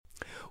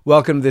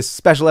Welcome to this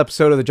special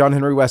episode of the John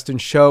Henry Weston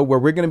Show, where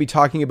we're going to be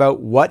talking about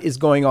what is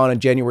going on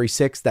January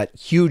 6th, that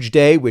huge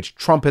day which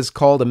Trump has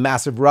called a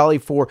massive rally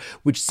for,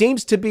 which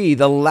seems to be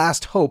the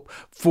last hope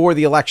for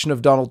the election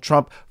of Donald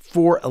Trump,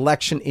 for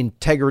election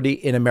integrity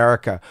in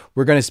America.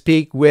 We're going to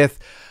speak with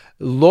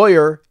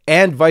lawyer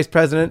and vice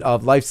president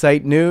of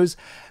LifeSite News,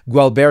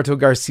 Gualberto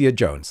Garcia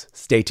Jones.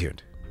 Stay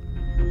tuned.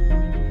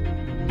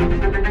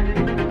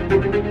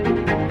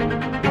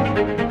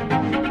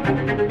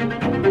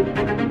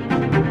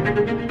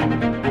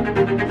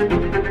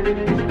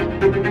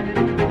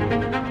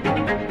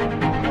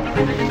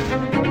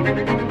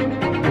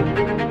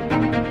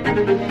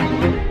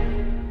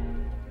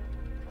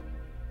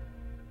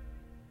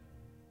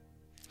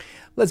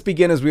 Let's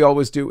begin as we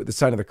always do with the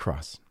sign of the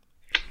cross.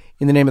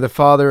 In the name of the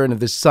Father, and of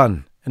the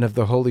Son, and of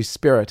the Holy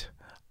Spirit.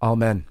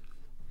 Amen.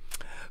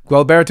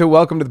 Gualberto,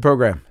 welcome to the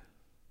program.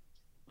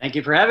 Thank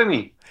you for having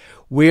me.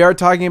 We are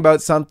talking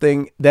about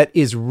something that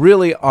is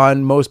really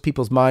on most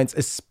people's minds,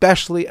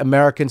 especially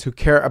Americans who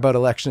care about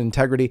election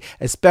integrity,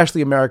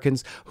 especially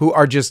Americans who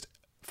are just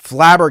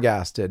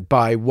flabbergasted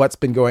by what's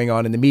been going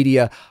on in the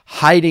media,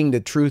 hiding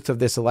the truth of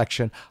this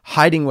election,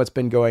 hiding what's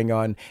been going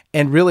on,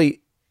 and really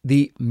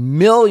the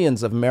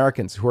millions of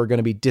Americans who are going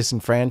to be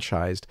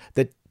disenfranchised,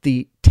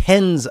 the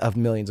tens of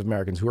millions of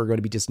Americans who are going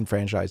to be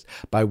disenfranchised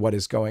by what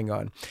is going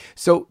on.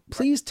 So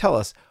please tell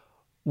us,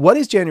 what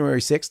is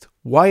January 6th?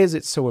 Why is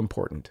it so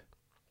important?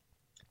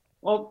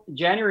 Well,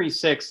 January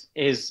 6th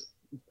is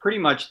pretty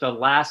much the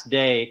last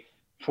day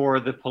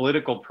for the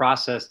political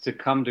process to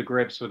come to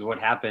grips with what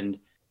happened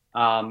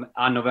on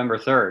November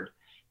 3rd.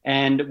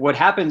 And what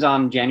happens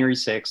on January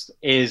 6th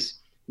is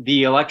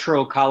the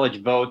Electoral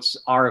College votes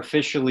are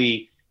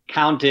officially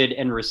counted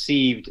and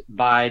received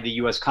by the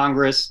U.S.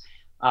 Congress.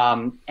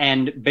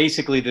 And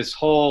basically this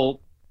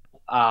whole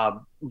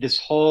operation,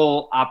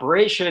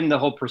 the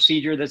whole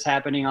procedure that's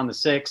happening on the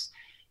 6th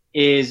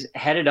is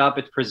headed up.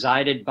 It's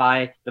presided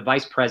by the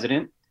vice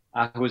president,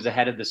 who is the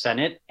head of the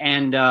Senate.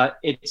 And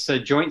it's a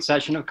joint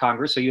session of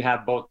Congress. So you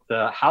have both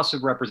the House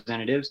of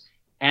Representatives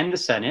and the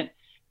Senate,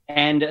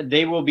 and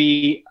they will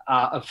be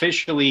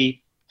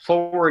officially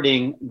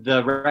forwarding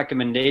the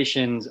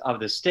recommendations of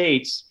the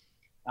states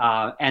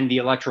and the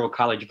Electoral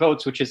College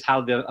votes, which is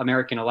how the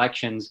American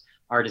elections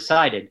are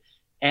decided.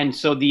 And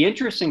so the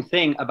interesting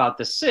thing about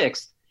the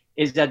 6th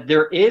is that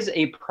there is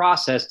a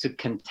process to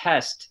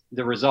contest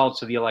the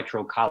results of the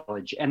Electoral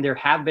College. And there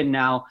have been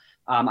now,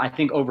 I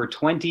think, over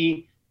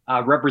 20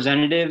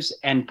 representatives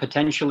and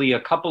potentially a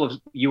couple of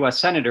U.S.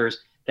 senators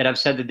that have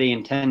said that they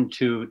intend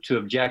to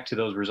object to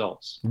those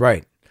results.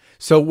 Right.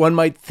 So one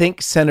might think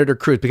Senator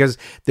Cruz, because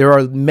there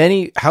are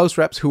many House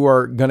reps who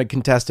are going to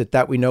contest it,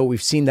 that we know.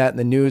 We've seen that in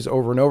the news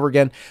over and over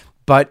again.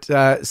 But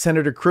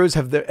Senator Cruz,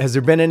 has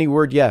there been any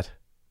word yet?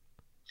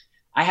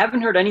 I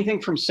haven't heard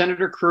anything from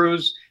Senator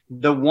Cruz.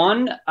 The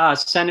one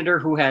senator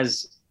who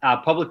has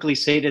publicly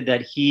stated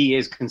that he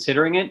is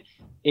considering it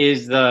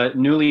is the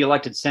newly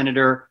elected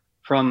senator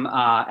from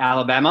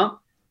Alabama,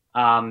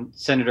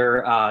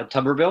 Senator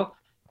Tuberville.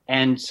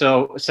 And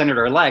so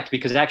Senator-elect,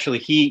 because actually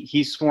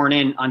he's sworn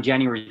in on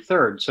January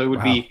 3rd. So it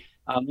would be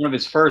one of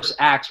his first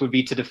acts would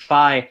be to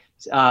defy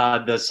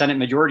the Senate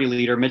Majority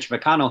Leader, Mitch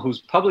McConnell, who's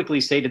publicly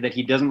stated that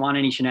he doesn't want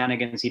any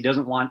shenanigans. He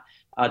doesn't want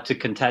to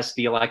contest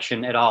the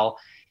election at all.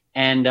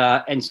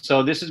 And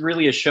so this is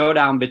really a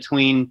showdown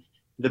between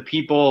the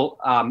people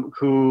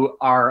who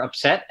are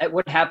upset at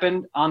what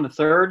happened on the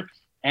 3rd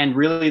and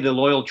really the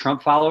loyal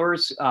Trump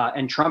followers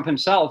and Trump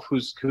himself,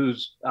 who's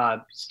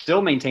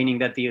still maintaining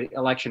that the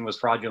election was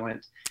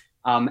fraudulent,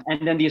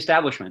 and then the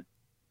establishment.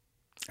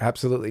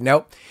 Absolutely.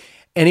 Now,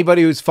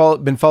 anybody who's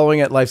been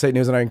following at LifeSite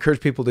News, and I encourage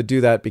people to do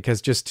that,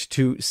 because just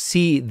to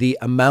see the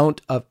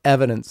amount of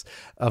evidence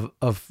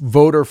of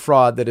voter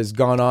fraud that has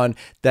gone on,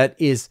 that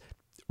is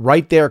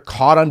right there,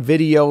 caught on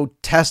video,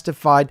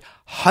 testified.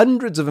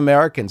 Hundreds of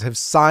Americans have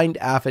signed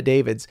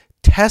affidavits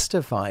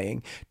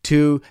testifying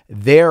to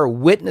their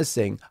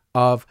witnessing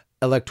of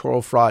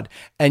electoral fraud.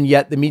 And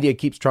yet the media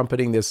keeps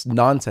trumpeting this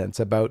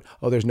nonsense about,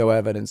 oh, there's no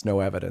evidence, no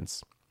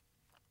evidence.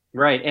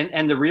 Right.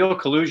 And the real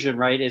collusion,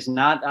 right, is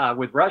not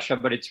with Russia,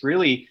 but it's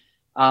really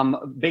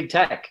big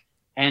tech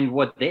and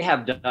what they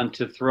have done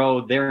to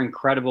throw their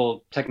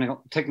incredible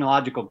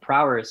technological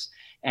prowess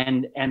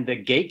and the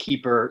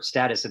gatekeeper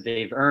status that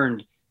they've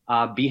earned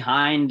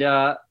behind,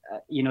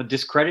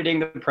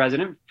 discrediting the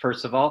president,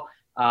 first of all,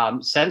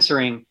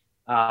 censoring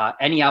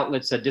any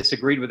outlets that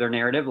disagreed with their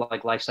narrative,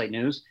 like LifeSite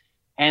News,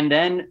 and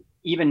then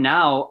even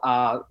now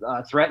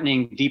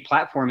threatening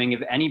deplatforming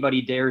if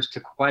anybody dares to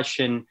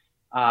question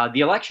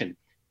the election.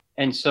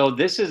 And so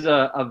this is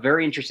a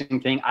very interesting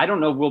thing. I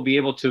don't know if we'll be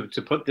able to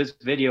put this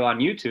video on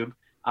YouTube.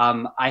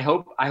 I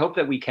hope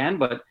that we can,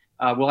 but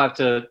we'll have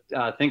to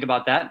think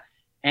about that.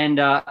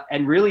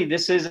 And really,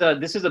 this is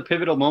a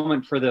pivotal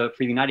moment for the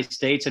United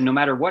States. And no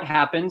matter what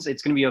happens,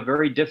 it's going to be a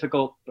very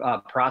difficult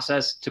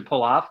process to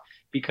pull off,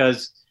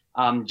 because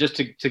just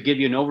to give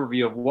you an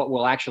overview of what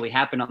will actually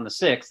happen on the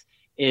 6th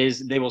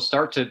is they will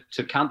start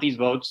to count these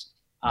votes.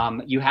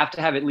 You have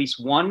to have at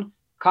least one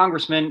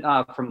congressman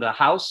from the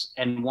House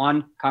and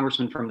one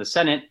congressman from the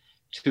Senate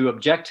to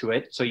object to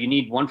it. So you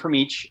need one from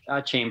each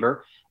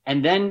chamber.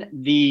 And then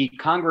the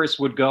Congress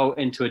would go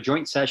into a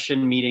joint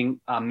session meeting,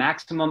 a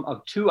maximum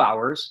of 2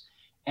 hours,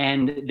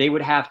 and they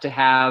would have to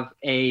have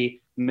a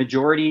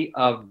majority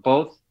of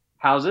both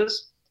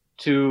houses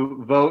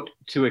to vote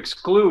to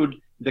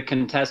exclude the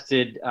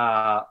contested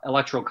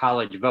electoral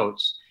college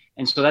votes.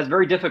 And so that's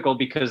very difficult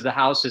because the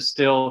House is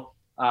still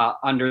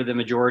under the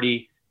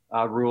majority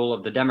rule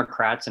of the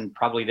Democrats, and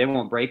probably they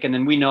won't break. And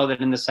then we know that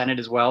in the Senate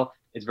as well,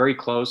 it's very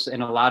close,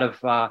 and a lot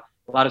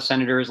of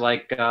senators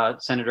like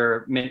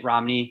Senator Mitt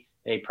Romney,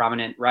 a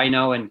prominent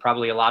rhino, and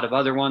probably a lot of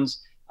other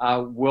ones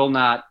will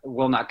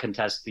not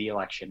contest the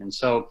election. And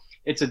so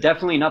it's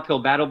definitely an uphill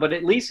battle, but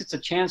at least it's a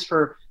chance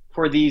for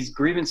these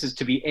grievances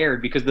to be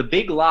aired, because the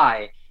big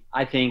lie,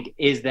 I think,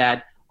 is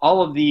that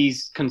all of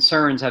these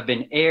concerns have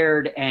been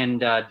aired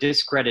and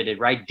discredited,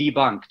 right?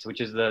 Debunked,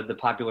 which is the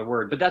popular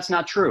word, but that's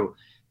not true.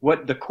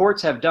 What the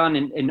courts have done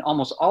in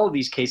almost all of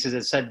these cases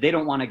is said they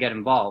don't want to get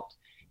involved.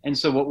 And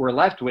so what we're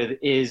left with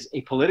is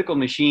a political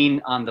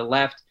machine on the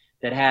left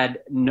that had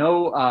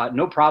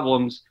no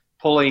problems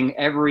pulling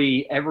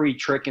every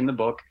trick in the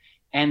book.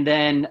 And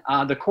then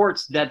the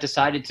courts that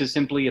decided to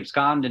simply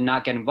abscond and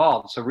not get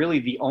involved. So really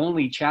the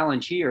only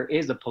challenge here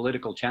is a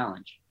political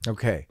challenge.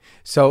 Okay.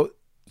 So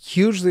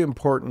hugely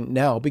important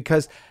now,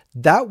 because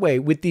that way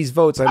with these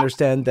votes, I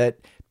understand that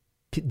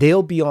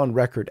they'll be on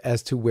record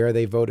as to where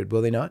they voted,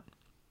 will they not?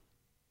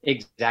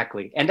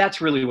 Exactly. And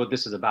that's really what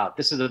this is about.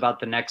 This is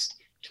about the next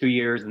 2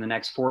 years and the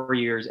next 4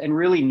 years, and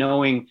really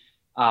knowing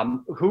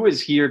who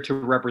is here to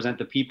represent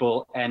the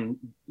people, and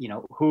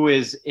who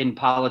is in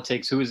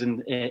politics, who is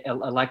an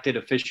elected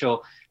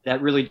official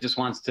that really just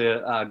wants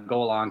to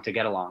go along to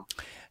get along.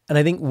 And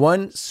I think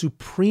one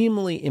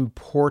supremely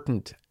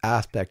important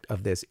aspect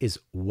of this is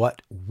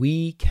what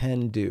we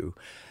can do.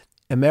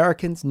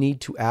 Americans need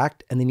to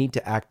act, and they need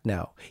to act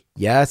now.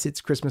 Yes, it's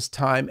Christmas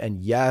time,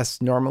 and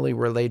yes, normally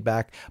we're laid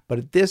back, but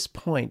at this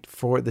point,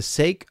 for the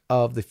sake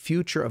of the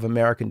future of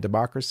American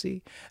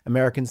democracy,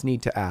 Americans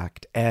need to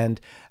act.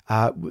 And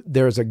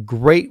there's a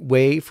great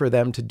way for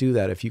them to do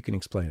that, if you can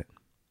explain it.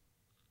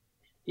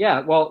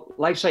 Yeah, well,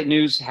 LifeSite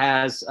News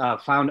has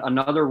found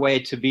another way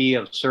to be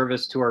of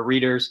service to our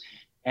readers,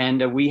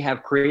 and we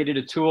have created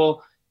a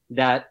tool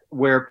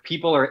where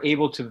people are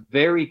able to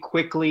very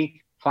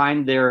quickly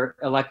find their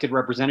elected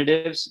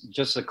representatives.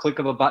 Just a click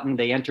of a button,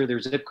 they enter their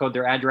zip code,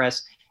 their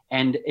address,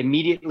 and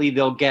immediately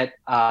they'll get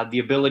the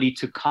ability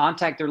to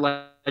contact their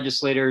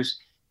legislators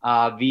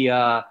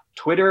via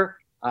Twitter,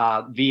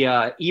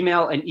 via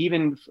email, and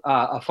even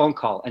a phone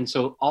call. And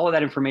so all of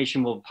that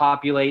information will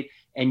populate,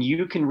 and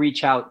you can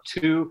reach out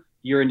to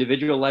your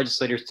individual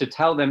legislators to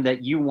tell them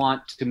that you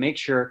want to make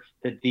sure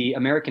that the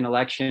American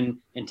election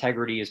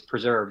integrity is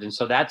preserved. And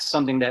so that's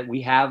something that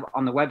we have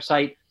on the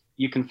website.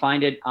 You can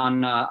find it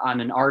on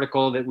an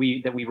article that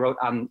we wrote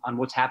on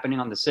what's happening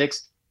on the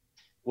 6th.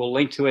 We'll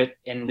link to it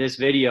in this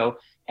video.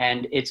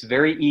 And it's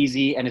very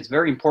easy, and it's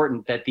very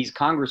important that these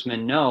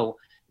congressmen know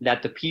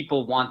that the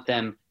people want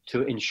them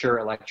to ensure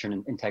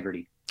election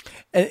integrity.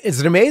 And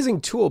it's an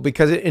amazing tool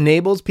because it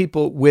enables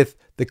people with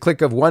the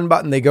click of one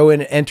button. They go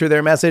in and enter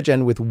their message,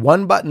 and with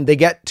one button, they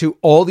get to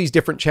all these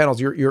different channels.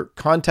 You're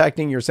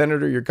contacting your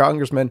senator, your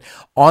congressman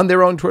on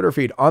their own Twitter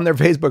feed, on their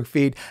Facebook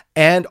feed,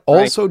 and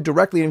also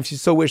directly, and if you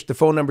so wish, the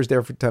phone number is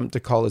there for them to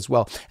call as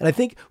well. And I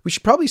think we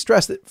should probably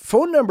stress that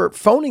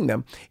phoning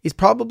them is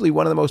probably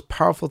one of the most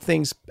powerful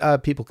things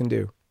people can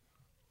do.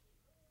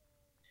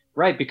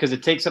 Right, because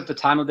it takes up the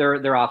time of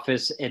their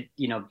office.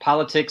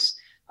 Politics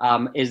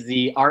is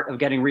the art of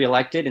getting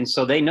reelected. And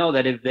so they know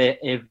that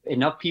if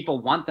enough people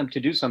want them to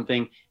do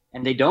something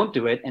and they don't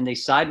do it, and they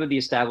side with the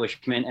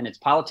establishment and it's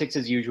politics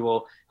as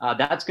usual,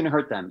 that's going to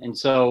hurt them. And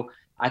so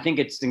I think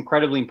it's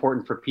incredibly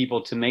important for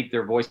people to make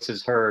their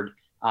voices heard,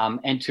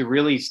 and to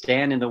really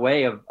stand in the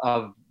way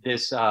of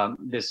this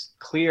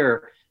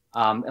clear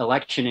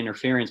election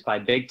interference by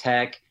big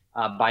tech,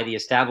 by the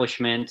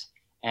establishment,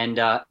 and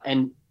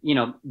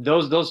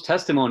those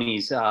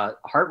testimonies,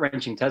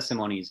 heart-wrenching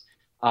testimonies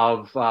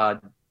of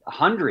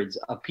hundreds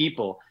of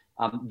people,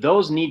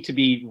 those need to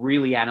be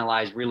really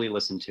analyzed, really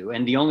listened to.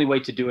 And the only way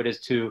to do it is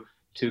to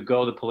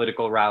go the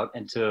political route,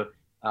 and to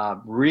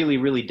really,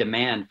 really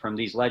demand from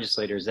these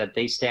legislators that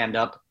they stand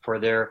up for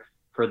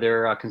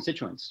their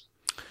constituents.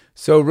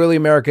 So really,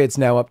 America, it's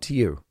now up to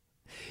you.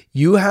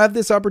 You have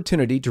this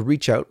opportunity to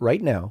reach out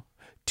right now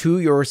to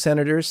your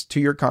senators, to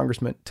your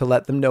congressmen, to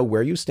let them know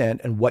where you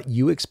stand and what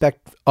you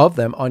expect of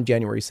them on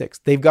January 6th.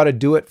 They've got to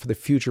do it for the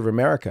future of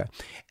America,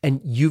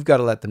 and you've got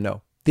to let them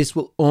know. This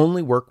will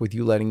only work with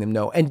you letting them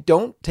know. And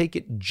don't take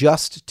it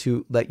just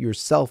to let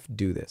yourself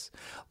do this.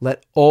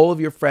 Let all of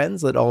your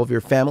friends, let all of your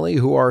family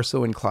who are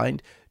so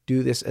inclined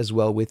do this as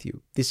well with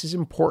you. This is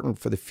important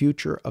for the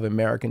future of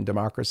American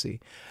democracy.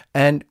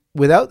 And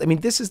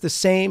this is the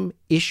same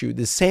issue,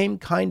 the same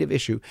kind of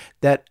issue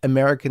that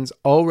Americans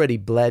already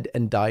bled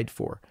and died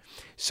for.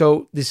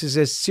 So this is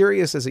as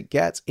serious as it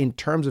gets in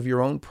terms of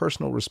your own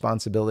personal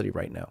responsibility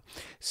right now.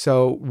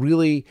 So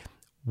really,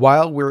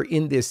 while we're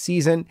in this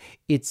season,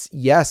 it's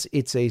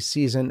a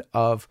season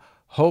of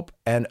hope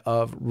and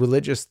of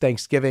religious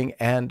thanksgiving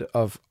and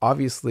of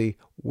obviously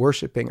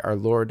worshiping our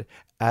Lord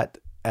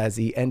as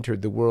he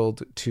entered the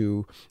world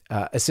to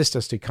assist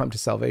us to come to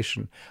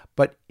salvation.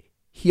 But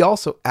he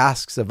also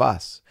asks of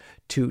us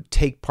to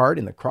take part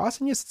in the cross.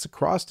 And yes, it's a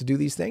cross to do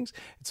these things.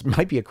 It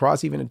might be a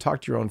cross even to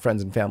talk to your own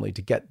friends and family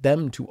to get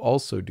them to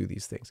also do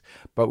these things.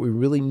 But we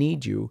really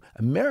need you.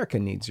 America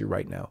needs you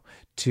right now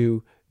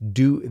to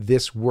do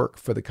this work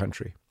for the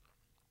country.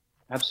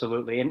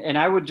 Absolutely. And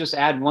I would just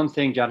add one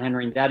thing, John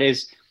Henry, and that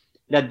is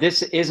that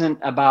this isn't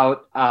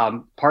about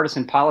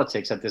partisan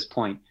politics at this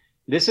point.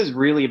 This is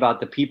really about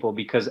the people,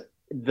 because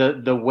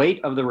the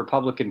weight of the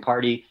Republican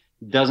Party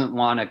doesn't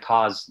want to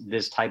cause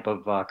this type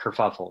of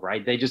kerfuffle,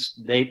 right?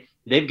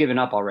 They've given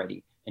up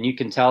already. And you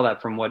can tell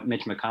that from what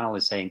Mitch McConnell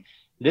is saying.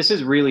 This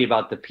is really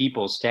about the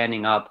people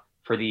standing up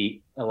for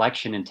the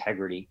election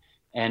integrity.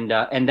 And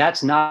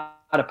that's not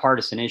a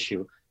partisan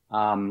issue.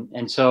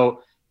 And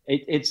so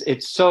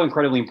it's so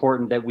incredibly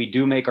important that we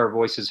do make our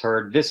voices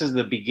heard. This is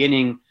the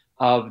beginning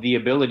of the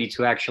ability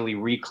to actually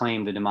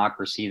reclaim the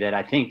democracy that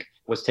I think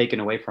was taken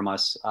away from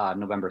us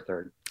November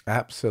 3rd.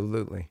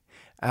 Absolutely.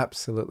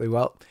 Absolutely.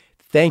 Well,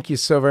 thank you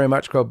so very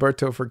much,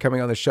 Gualberto, for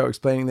coming on the show,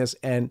 explaining this.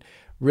 And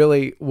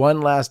really,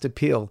 one last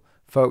appeal,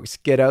 folks,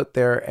 get out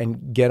there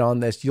and get on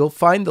this. You'll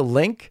find the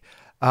link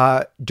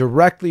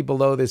directly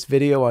below this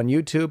video on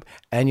YouTube,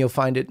 and you'll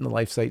find it in the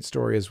LifeSite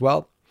story as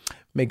well.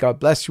 May God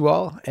bless you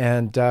all.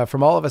 And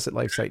from all of us at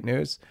LifeSite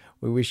News,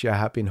 we wish you a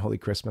happy and holy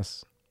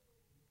Christmas.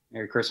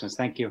 Merry Christmas.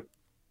 Thank you.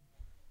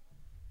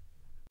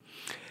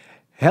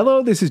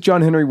 Hello, this is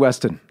John Henry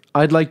Weston.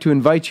 I'd like to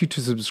invite you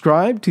to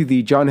subscribe to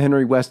the John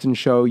Henry Weston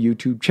Show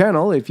YouTube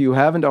channel if you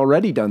haven't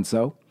already done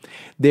so.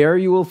 There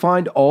you will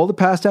find all the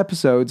past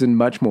episodes and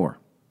much more.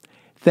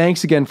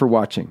 Thanks again for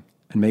watching,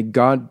 and may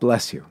God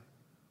bless you.